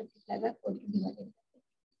 14 मल्टिप्लाय बाय 14 डिवायडेड बाय 3.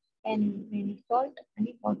 आणि सॉल्ट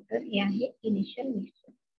आणि वॉटर हे आहे इनिशियल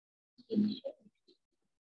मिक्सचर. Initial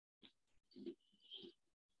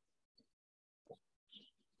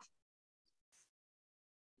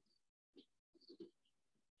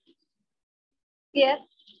clear?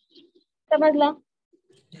 समजलं?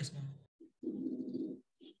 Yes, ma'am.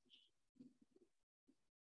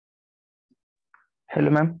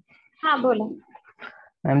 Hello ma'am. हा बोला.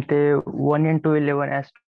 मॅम ते 1 into 11 as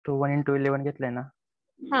to 1 into 11 घेतलंय ना,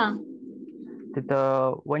 हा,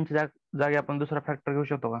 तिथं 1 ची जागी आपण दुसरा फॅक्टर घेऊ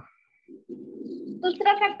शकतो का?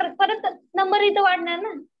 दुसरा फॅक्टर परत नंबर इथं वाढणार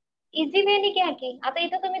ना. इझी वेने घ्या की. आता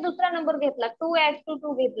इथं तुम्ही दुसरा नंबर घेतला,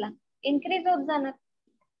 2 घेतला, इन्क्रीज होत जाणार,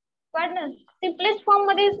 वाढणार. सिम्पलेस्ट फॉर्म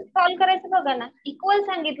मध्ये सॉल्व्ह करायचं बघा ना. इक्वल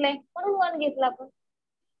सांगितलंय म्हणून 1 घेतला आपण.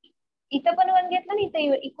 इथं पण 1 घेतला आणि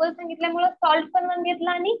इथं इक्वल सांगितल्यामुळे सॉल्ट पण 1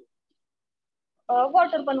 घेतला आणि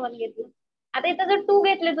वॉटर पण 1 घेतलं. आता इथं जर 2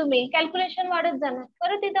 घेतले तुम्ही, कॅल्क्युलेशन वाढत जाणार,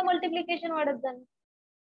 परत इथं मल्टिप्लिकेशन वाढत जाणार.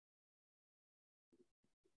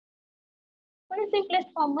 पण सिम्पलेस्ट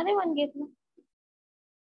फॉर्म मध्ये 1 घेतलं.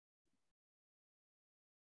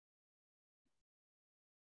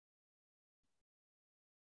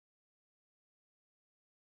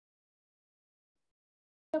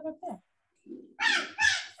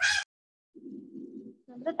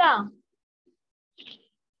 नम्रता,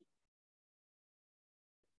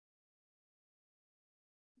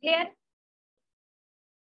 क्लिअर?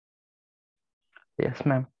 Yes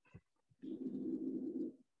ma'am.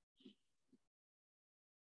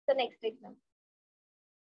 तर next exam.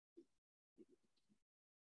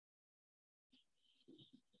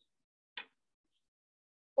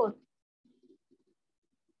 Fourth.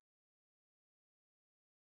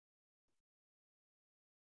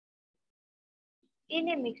 In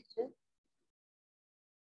a mixture,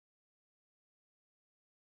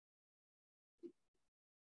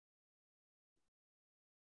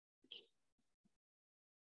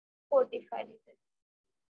 $45.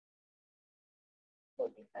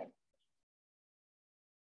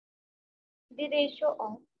 The ratio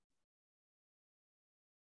of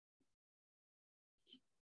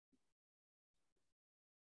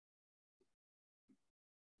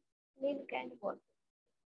milk and water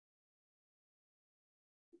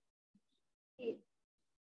is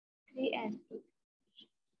 3:3.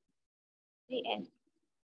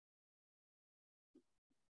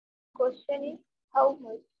 Question is how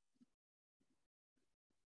much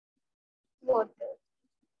water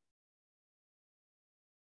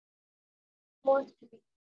must be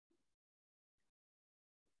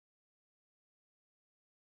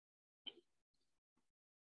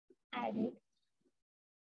added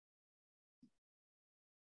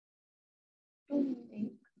to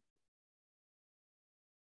make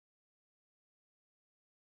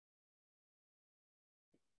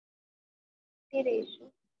the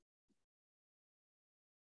ratio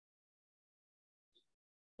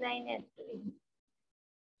 9:3.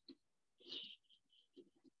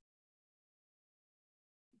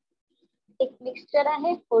 एक mixture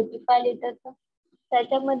आहे 45 लिटरचं,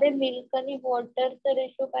 त्याच्यामध्ये milk आणि वॉटरचा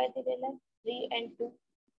ratio काय दिलेला आहे?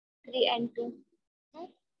 3:2.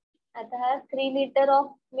 आता हा 3 लिटर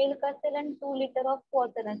ऑफ मिल्क असेल आणि 2 लिटर ऑफ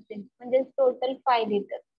वॉटर असेल, म्हणजे टोटल 5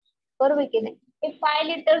 लिटर. बरोबर की नाही? हे 5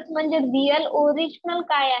 लिटर म्हणजे रिअल ओरिजिनल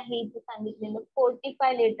काय आहे इथे सांगितलेलं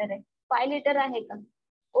 45 लिटर आहे. 5 लिटर आहे का?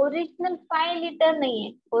 ओरिजिनल 5 लिटर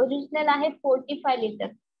नाहीये, ओरिजिनल आहे 45 लिटर.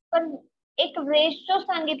 पण एक रेशो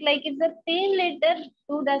सांगितलंय की जर 3 लिटर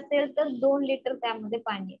दूध असेल तर 2 लिटर त्यामध्ये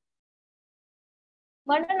पाणी आहे.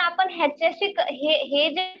 म्हणून आपण ह्याच्याशी हे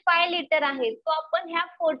जे 5 लिटर आहे तो आपण ह्या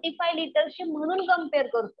 45 लिटरशी म्हणून कम्पेअर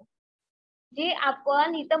करतो. जे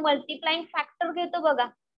आपण इथं मल्टिप्लाइंग फॅक्टर घेतो बघा,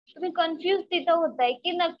 तुम्ही कन्फ्युज तिथं होताय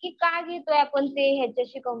की नक्की का घेतोय आपण ते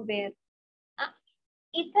ह्याच्याशी कम्पेअर.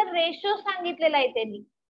 इथं रेशो सांगितलेला आहे त्यांनी.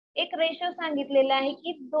 एक रेशो सांगितलेला आहे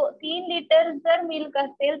की 3 लिटर जर मिल्क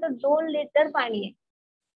असेल तर 2 लिटर पाणी आहे.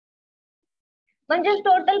 म्हणजे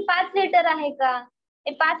टोटल 5 लिटर आहे का?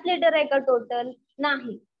 हे 5 लिटर आहे का टोटल?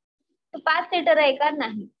 नाही. 5 लिटर आहे का?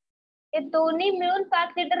 नाही. हे दोन्ही मिळून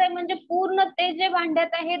 5 लिटर आहे, म्हणजे पूर्ण ते जे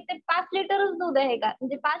भांड्यात आहे ते 5 लिटरच दूध आहे का?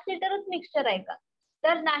 म्हणजे 5 लिटरच मिक्सचर आहे का?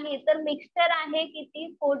 तर नाही. तर मिक्सचर आहे किती?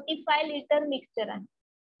 45 लिटर मिक्सचर आहे.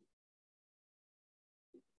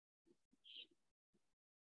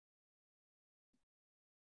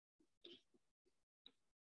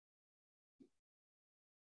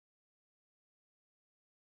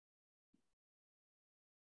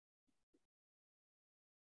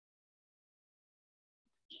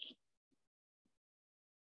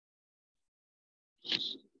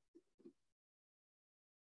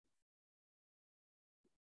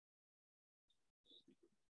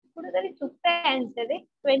 कुठेतरी चुकतंय आन्सर आहे.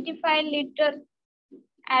 25 लिटर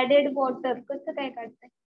ऍडेड वॉटर कसं काय काढताय?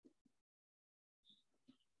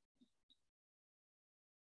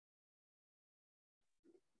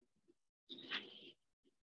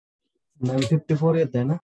 मॅम 54 येत आहे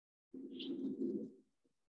ना?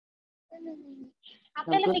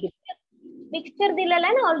 आपल्याला मिक्सचर दिलेला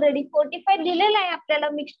आहे ना ऑलरेडी, 45 दिलेला आहे आपल्याला,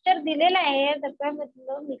 मिक्सचर दिलेला आहे या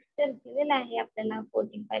डब्यामधलं, मिक्सचर दिलेला आहे आपल्याला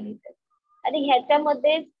 45 लिटर, आणि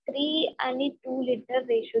ह्याच्यामध्ये 3 आणि 2 लिटर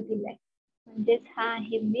रेशो दिलाय, म्हणजेच हा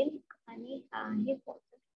आहे मिल्क आणि हा आहे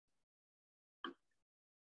वॉटर.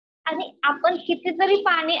 आणि आपण कितीतरी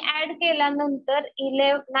पाणी ऍड केल्यानंतर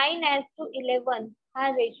 9:11 हा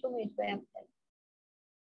रेशो मिळतोय आपल्याला.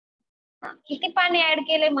 किती पाणी ऍड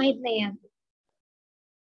केलंय माहित नाही अजून,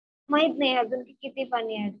 माहित नाही अजून की किती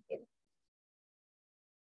पाणी ऍड केलं.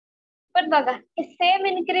 पण बघा सेम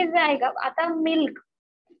इन्क्रीज आहे का. आता मिल्क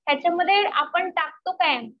ह्याच्यामध्ये आपण टाकतो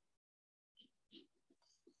काय,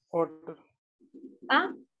 वॉटर.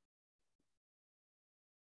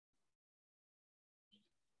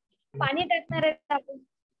 पाणी टाकणार आहेत आपण,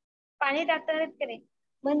 पाणी टाकणार आहेत की नाही.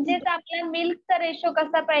 म्हणजेच आपला मिल्कचा रेशो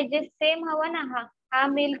कसा पाहिजे, सेम हवा ना. हा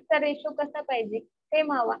मिल्कचा रेशो कसा पाहिजे,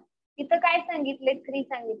 सेम हवा. इथं काय सांगितले, 3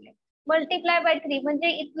 सांगितले, मल्टिप्लाय बाय 3, म्हणजे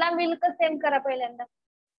इथला मिल्क सेम करा पहिल्यांदा.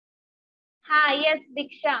 हा येस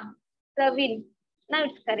दीक्षा, प्रवीण, ना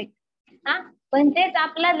इट्स करेक्ट. म्हणजेच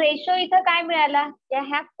आपला रेशो इथं काय मिळाला,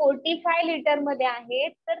 ह्या 45 लिटर मध्ये आहे,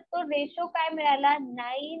 तर तो रेशो काय मिळाला,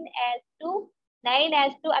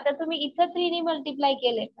 9:9. आता तुम्ही इथं 3 ने मल्टिप्लाय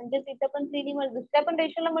केले, म्हणजेच इथं पण 3 ने दुसऱ्या पण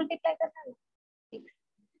रेशोला मल्टिप्लाय करता ना.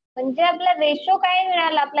 म्हणजे आपला रेशो काय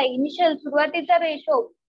मिळाला, आपला इनिशियल सुरुवातीचा रेशो,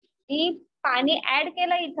 की पाणी ऍड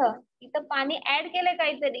केलं इथं पाणी ऍड केलं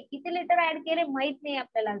काहीतरी, किती लिटर ऍड केले माहित नाही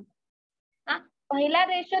आपल्याला. पहिला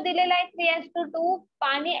रेशो दिलेला आहे 3:2,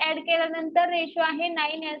 पाणी ऍड केल्यानंतर रेशो आहे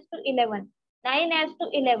 9:11.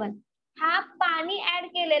 9:11 हा पाणी ऍड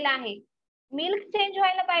केलेला आहे. मिल्क चेंज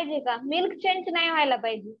व्हायला पाहिजे का, मिल्क चेंज नाही व्हायला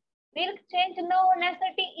पाहिजे. मिल्क चेंज न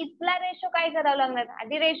होण्यासाठी इथला रेशो काय करावं लागणार,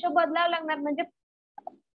 आधी रेशो बदलावं लागणार. म्हणजे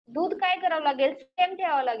दूध काय करावं लागेल, सेम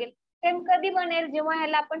ठेवावं लागेल. सेम कधी बनेल, जेव्हा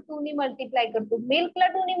ह्याला आपण 2 ने मल्टिप्लाय करतो. मिल्कला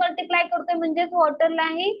 2 ने मल्टिप्लाय करतोय, म्हणजेच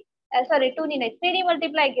वॉटरलाही 2 ने नाही 3 ने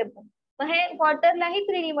मल्टिप्लाय करतो. मग हे वॉटरलाही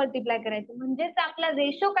 3 ने मल्टिप्लाय करायचं. म्हणजेच आपला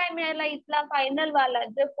रेशो काय मिळाला, इथला फायनल वाला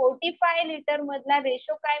जो 45 लिटर मधला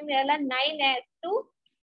रेशो काय मिळाला, 9:6.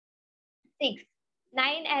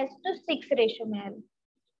 9:6 रेशो मिळाला,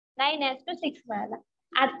 9:6 मिळाला.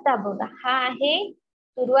 आता बघा हा आहे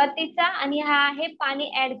सुरुवातीचा आणि हा आहे पाणी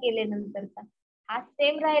ऍड केल्यानंतरचा, हा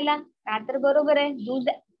सेम राहिला का, तर बरोबर आहे.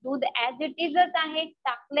 दूध ऍज इट इजच आहे,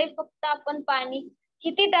 टाकलंय फक्त आपण पाणी.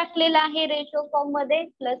 किती टाकलेलं आहे रेशो फॉर्म मध्ये,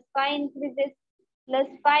 +5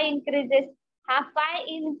 इन्क्रीजेस. हा 5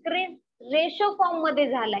 इन्क्रीज रेशो फॉर्म मध्ये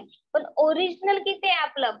झालाय. पण ओरिजिनल किती आहे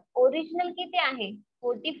आपलं, ओरिजिनल किती आहे,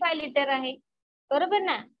 45 लिटर आहे, बरोबर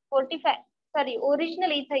ना. 45 सॉरी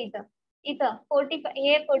ओरिजिनल इथं 45,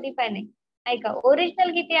 हे 45 नाही, ऐका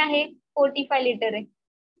ओरिजिनल किती आहे, 45 लिटर आहे.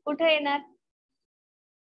 कुठे येणार,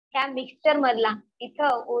 ह्या मिक्सचर मधला,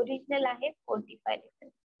 इथं ओरिजिनल आहे 45 लिटर,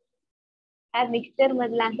 ह्या मिक्सचर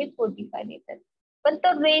मधला आहे 45 लिटर. पण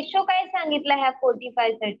तो रेशो काय सांगितला ह्या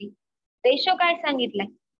 45 साठी, रेशो काय सांगितलाय,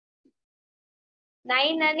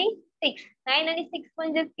 9 आणि 6. 9 आणि 6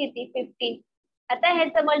 म्हणजेच किती, 15. आता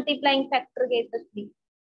ह्याचं मल्टिप्लाइंग फॅक्टर घ्यायचं 3,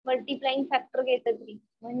 मल्टिप्लाइंग फॅक्टर घ्यायचं 3,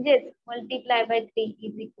 म्हणजेच multiply by 3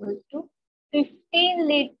 is equal to 15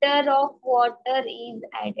 litre of water is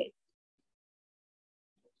added.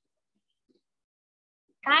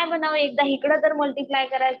 काय म्हणावं, एकदा इकडं तर मल्टिप्लाय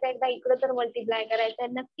करायचं, एकदा इकडं तर मल्टिप्लाय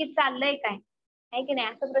करायचं, नक्की चाललंय काय, आहे की नाही,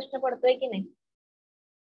 असा प्रश्न पडतोय की नाही,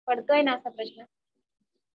 पडतोय ना असा प्रश्न.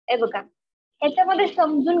 हे बघा ह्याच्यामध्ये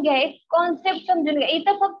समजून घ्या, एक कॉन्सेप्ट समजून घ्या.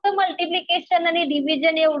 इथं फक्त मल्टिप्लिकेशन आणि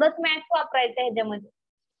डिव्हिजन एवढंच मॅथ्स वापरायचं ह्याच्यामध्ये.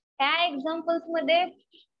 ह्या एक्झाम्पल्स मध्ये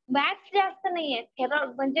मॅथ्स जास्त नाहीये,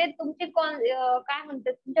 म्हणजे तुमची काय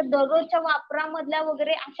म्हणतात, तुमच्या दररोजच्या वापरामधल्या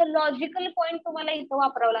वगैरे अशा लॉजिकल पॉईंट तुम्हाला इथं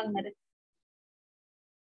वापरावं लागणार आहे.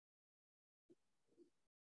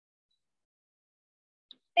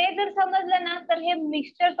 ते जर समजलं ना, तर हे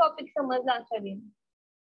मिक्सचर टॉपिक समजलं असावे.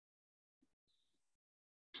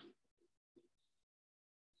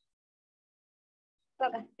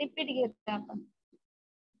 बघा रिपीट घेतोय आपण.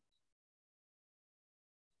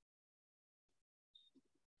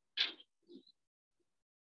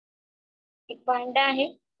 एक भांडा आहे,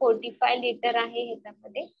 45 लिटर आहे,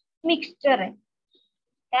 ह्याच्यामध्ये मिक्सचर आहे.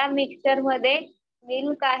 त्या मिक्सचर मध्ये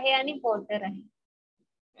मिल्क आहे आणि वॉटर आहे.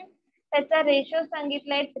 त्याचा रेशो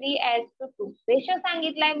सांगितलाय 3:2. रेशो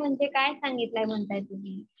सांगितलाय म्हणजे काय सांगितलंय म्हणताय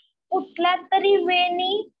तुम्ही, कुठल्या तरी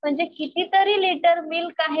वेनी, म्हणजे कितीतरी लिटर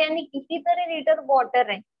मिल्क आहे आणि कितीतरी लिटर वॉटर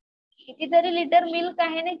आहे, कितीतरी लिटर मिल्क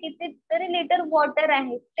आहे आणि कितीतरी लिटर वॉटर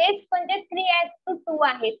आहे, तेच म्हणजे 3:2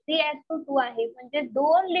 आहे. 3:2 आहे म्हणजे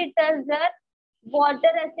 2 लिटर जर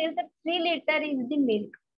वॉटर असेल तर 3 लिटर इज द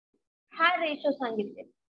मिल्क, हा रेशो सांगितले.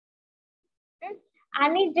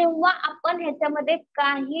 आणि जेव्हा आपण ह्याच्यामध्ये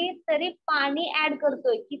काहीतरी पाणी ऍड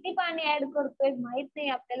करतोय, किती पाणी ऍड करतोय माहित नाही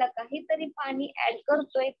आपल्याला, काहीतरी पाणी ऍड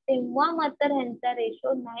करतोय, तेव्हा मात्र ह्यांचा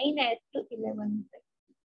रेशो 9:11 होतोय.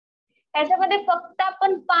 त्याच्यामध्ये फक्त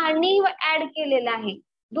आपण पाणी ऍड केलेलं आहे,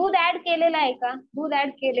 दूध ऍड केलेलं आहे का? दूध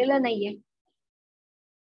ऍड केलेलं नाहीये.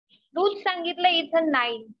 दूध सांगितलं इथं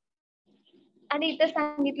 9 आणि इथं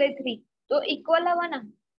सांगितलंय 3. तो इक्वल हवा ना,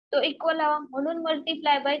 तो इक्वल हवा म्हणून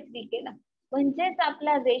मल्टिप्लाय बाय 3 केला. म्हणजेच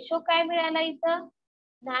आपला रेशो काय मिळाला इथं?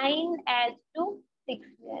 9:6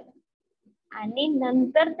 मिळाला. आणि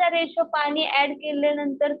नंतरचा रेशो पाणी ऍड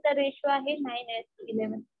केल्यानंतरचा रेशो आहे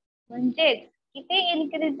 9:11. म्हणजेच किती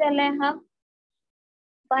इन्क्रीज झालाय हा?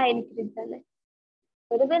 5 इन्क्रीज झालाय.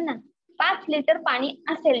 बरोबर ना? 5 लिटर पाणी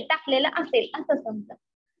असेल, टाकलेलं असेल असं समजा.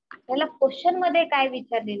 आपल्याला क्वेश्चन मध्ये काय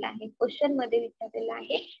विचारलेलं आहे? क्वेश्चन मध्ये विचारलेलं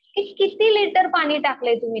आहे की किती लिटर पाणी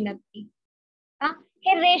टाकलंय तुम्ही नक्की? हा,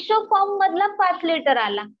 हे रेशो फॉर्म मधला 5 लिटर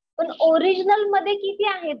आला, पण ओरिजिनल मध्ये किती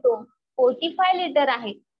आहे तो? 45 लिटर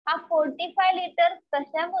आहे. हा 45 लिटर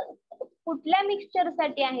कुठल्या मिक्सचर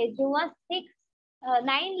साठी आहे? जेव्हा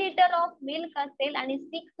 9 लिटर ऑफ मिल्क असेल आणि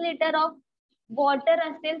 6 लिटर ऑफ वॉटर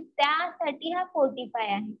असेल, त्यासाठी हा 45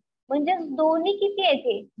 आहे. म्हणजे दोन्ही किती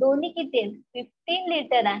आहेत? दोन्ही किती आहेत? 15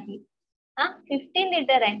 लिटर आहे. हा, 15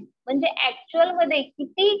 लिटर आहे. म्हणजे ऍक्च्युअल मध्ये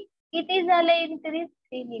किती झालं इन्क्रीज?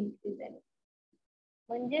 3 इन्क्रीज झाले.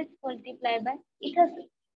 म्हणजेच मल्टिप्लाय बाय इथं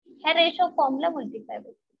ह्या रेशो फॉर्मला मल्टिप्लाय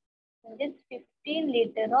बाय, म्हणजेच 15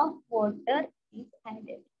 litre of water is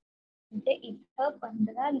added. म्हणजे इथं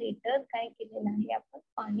 15 लिटर काय केलेलं आहे? आपण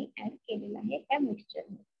पाणी ऍड केलेलं आहे त्या मिक्सचर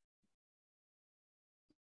मध्ये.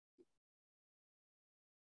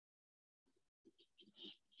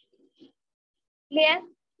 क्लिअर?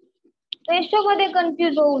 रेशो मध्ये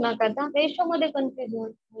कन्फ्युज होऊ नका. रेशो मध्ये कन्फ्युज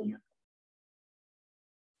होऊ नका.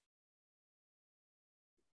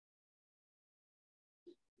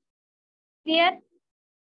 Clear?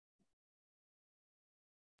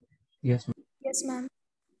 Yes, ma'am. Yes, ma'am.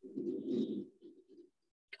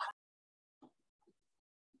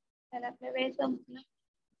 तर आपला वेळ संपला.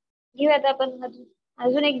 घेऊयात आपण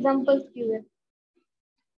अजून एक्झाम्पल्स घेऊयात,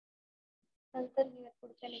 नंतर घेऊयात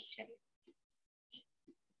पुढच्या लेक्चरला.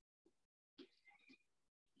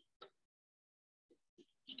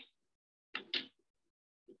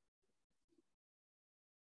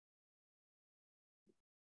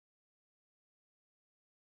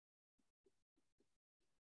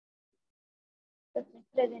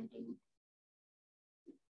 प्रेझेंटिंग.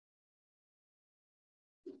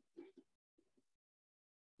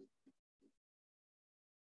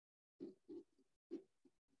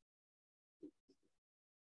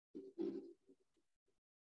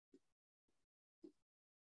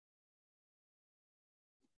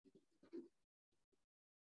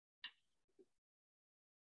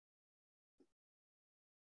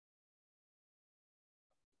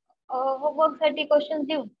 होमवर्क साठी क्वेश्चन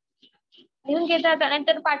देऊ, लिहून घेता का?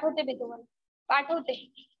 नंतर पाठवते मी तुम्हाला, पाठवते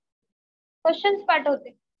क्वेश्चन्स पाठवते.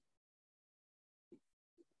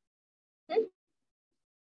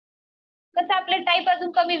 कसं आपले टाईप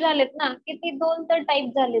अजून कमी झालेत ना, किती 2 तर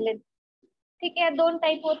टाईप झालेले आहेत. ठीक आहे, 2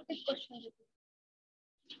 टाईप वरतीच क्वेश्चन देते.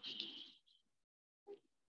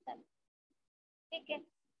 ठीक आहे,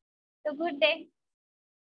 so good day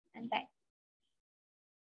and bye.